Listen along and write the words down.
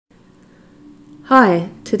Hi,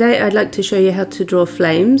 today I'd like to show you how to draw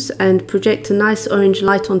flames and project a nice orange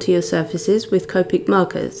light onto your surfaces with Copic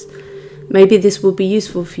markers. Maybe this will be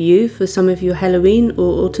useful for you for some of your Halloween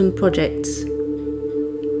or autumn projects.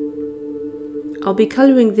 I'll be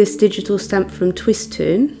colouring this digital stamp from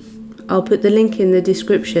Twisttoon. I'll put the link in the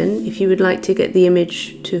description if you would like to get the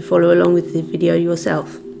image to follow along with the video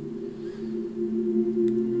yourself.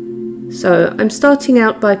 So I'm starting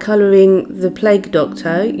out by colouring the Plague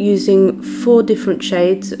Doctor using 4 different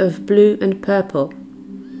shades of blue and purple.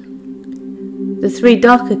 The 3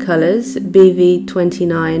 darker colours,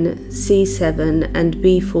 BV29, C7 and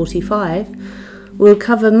B45, will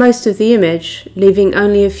cover most of the image, leaving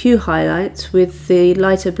only a few highlights with the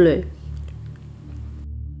lighter blue.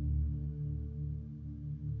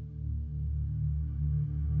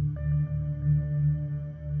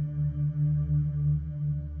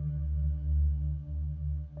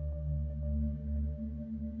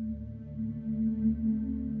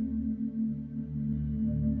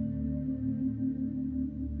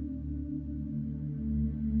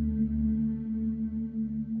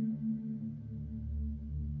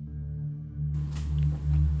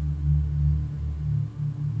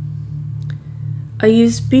 I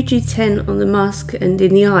use BG10 on the mask and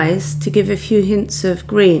in the eyes to give a few hints of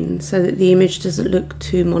green so that the image doesn't look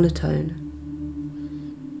too monotone.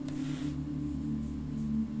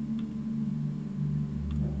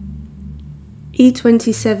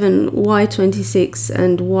 E27, Y26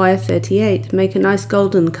 and Y38 make a nice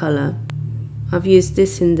golden colour. I've used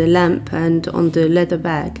this in the lamp and on the leather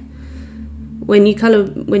bag. When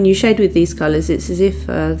you shade with these colours, it's as if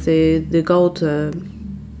the gold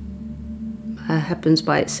happens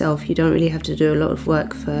by itself. You don't really have to do a lot of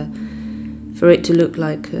work for it to look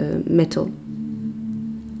like metal,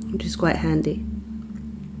 which is quite handy.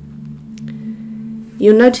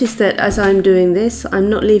 You'll notice that as I'm doing this, I'm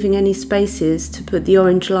not leaving any spaces to put the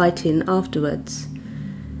orange light in afterwards.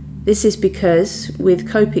 This is because, with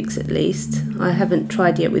Copics at least, I haven't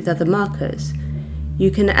tried yet with other markers, you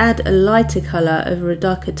can add a lighter colour over a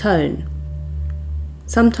darker tone.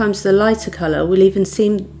 Sometimes the lighter colour will even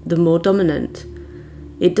seem the more dominant.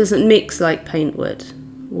 It doesn't mix like paint would,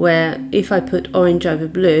 where if I put orange over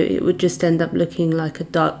blue, it would just end up looking like a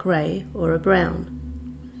dark grey or a brown.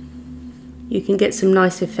 You can get some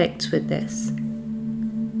nice effects with this.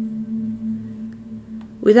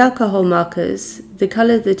 With alcohol markers, the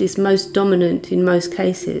colour that is most dominant in most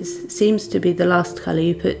cases seems to be the last colour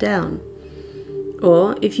you put down.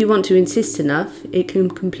 Or, if you want to insist enough, it can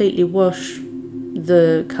completely wash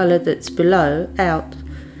the colour that's below out.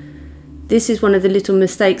 This is one of the little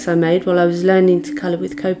mistakes I made while I was learning to colour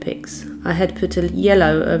with Copics. I had put a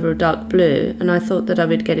yellow over a dark blue and I thought that I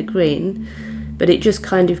would get a green, but it just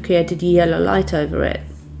kind of created a yellow light over it.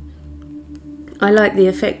 I like the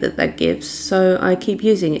effect that that gives, so I keep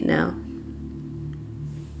using it now.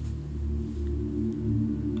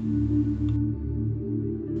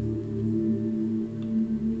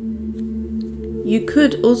 You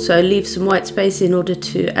could also leave some white space in order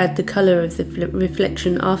to add the colour of the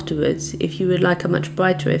reflection afterwards if you would like a much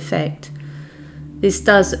brighter effect. This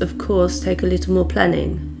does, of course, take a little more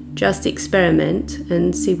planning. Just experiment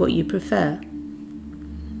and see what you prefer.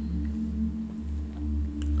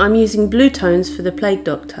 I'm using blue tones for the Plague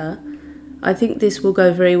Doctor. I think this will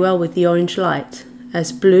go very well with the orange light,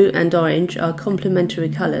 as blue and orange are complementary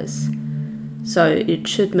colours, so it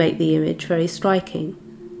should make the image very striking.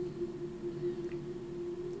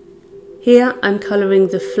 Here I'm colouring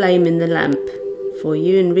the flame in the lamp for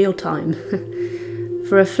you in real time.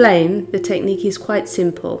 For a flame, the technique is quite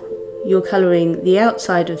simple. You're colouring the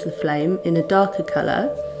outside of the flame in a darker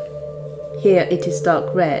colour. Here it is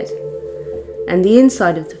dark red. And the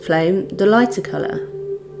inside of the flame, the lighter colour.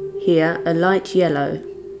 Here a light yellow.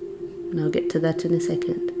 And I'll get to that in a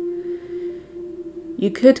second.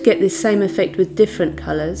 You could get this same effect with different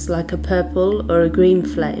colours, like a purple or a green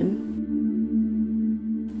flame.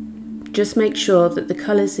 Just make sure that the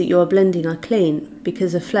colours that you are blending are clean,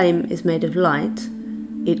 because a flame is made of light,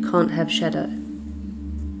 it can't have shadow.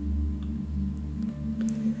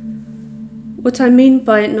 What I mean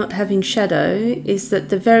by it not having shadow is that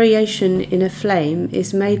the variation in a flame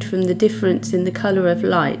is made from the difference in the colour of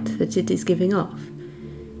light that it is giving off.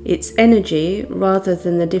 It's energy rather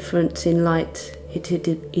than the difference in light it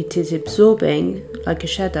is absorbing like a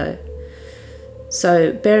shadow.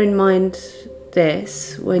 So bear in mind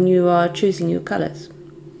this when you are choosing your colours.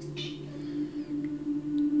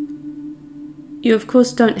 You of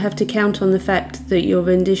course don't have to count on the fact that your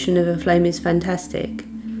rendition of a flame is fantastic.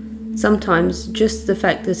 Sometimes just the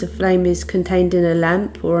fact that a flame is contained in a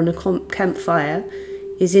lamp or on a campfire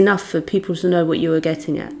is enough for people to know what you are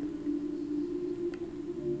getting at.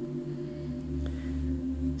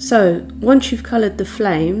 So once you've coloured the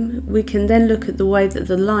flame, we can then look at the way that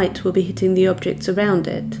the light will be hitting the objects around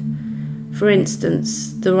it. For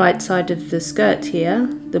instance, the right side of the skirt here,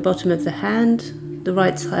 the bottom of the hand, the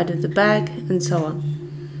right side of the bag, and so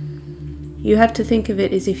on. You have to think of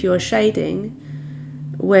it as if you're shading,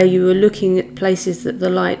 where you are looking at places that the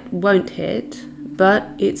light won't hit, but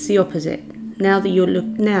it's the opposite. Now you're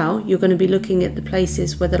going to be looking at the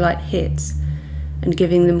places where the light hits and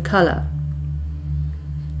giving them colour.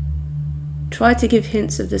 Try to give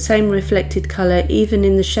hints of the same reflected colour even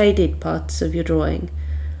in the shaded parts of your drawing,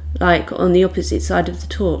 like on the opposite side of the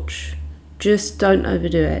torch. Just don't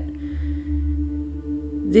overdo it.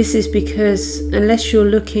 This is because unless you're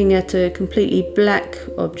looking at a completely black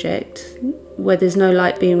object where there's no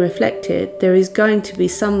light being reflected, there is going to be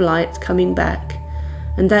some light coming back,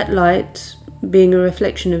 and that light being a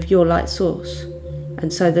reflection of your light source,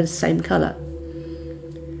 and so they're the same colour.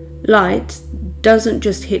 Light doesn't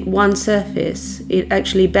just hit one surface, it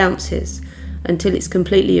actually bounces until it's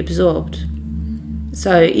completely absorbed.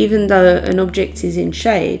 So even though an object is in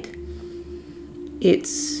shade,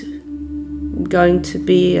 it's going to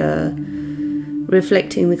be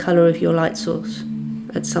reflecting the colour of your light source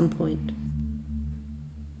at some point.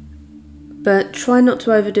 But try not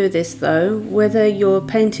to overdo this though. Whether you're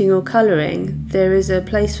painting or colouring, there is a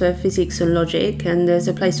place for physics and logic, and there's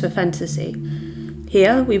a place for fantasy.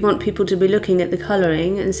 Here we want people to be looking at the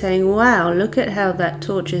colouring and saying, wow, look at how that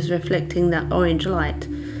torch is reflecting that orange light.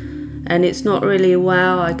 And it's not really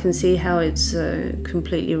wow, I can see how it's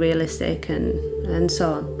completely realistic, and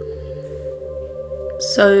so on.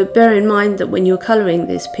 So bear in mind that when you're colouring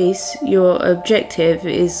this piece, your objective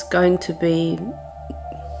is going to be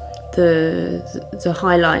the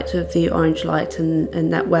highlight of the orange light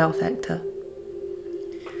and that wow factor.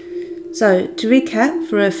 So to recap,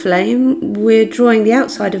 for a flame, we're drawing the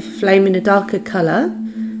outside of a flame in a darker colour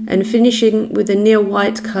and finishing with a near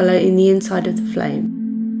white colour in the inside of the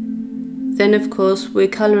flame. Then of course we're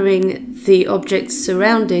colouring the objects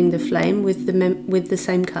surrounding the flame with the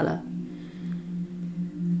same colour.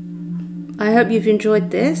 I hope you've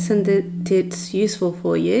enjoyed this and that it's useful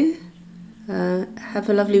for you. Have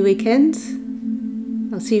a lovely weekend.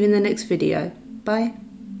 I'll see you in the next video. Bye.